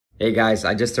Hey guys,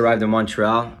 I just arrived in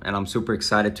Montreal and I'm super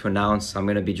excited to announce I'm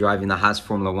going to be driving the Haas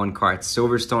Formula 1 car at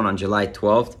Silverstone on July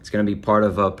 12th. It's going to be part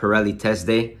of a Pirelli test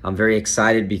day. I'm very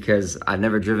excited because I've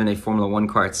never driven a Formula 1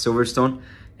 car at Silverstone,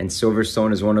 and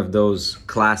Silverstone is one of those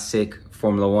classic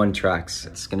Formula 1 tracks.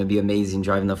 It's going to be amazing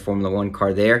driving the Formula 1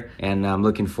 car there, and I'm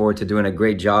looking forward to doing a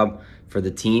great job for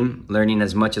the team, learning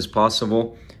as much as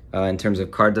possible in terms of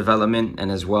car development,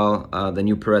 and as well the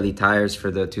new Pirelli tires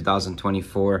for the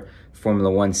 2024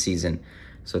 Formula 1 season.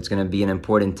 So it's going to be an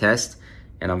important test,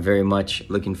 and I'm very much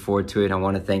looking forward to it. I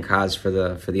want to thank Haas for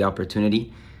the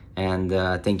opportunity, and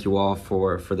thank you all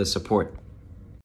for the support.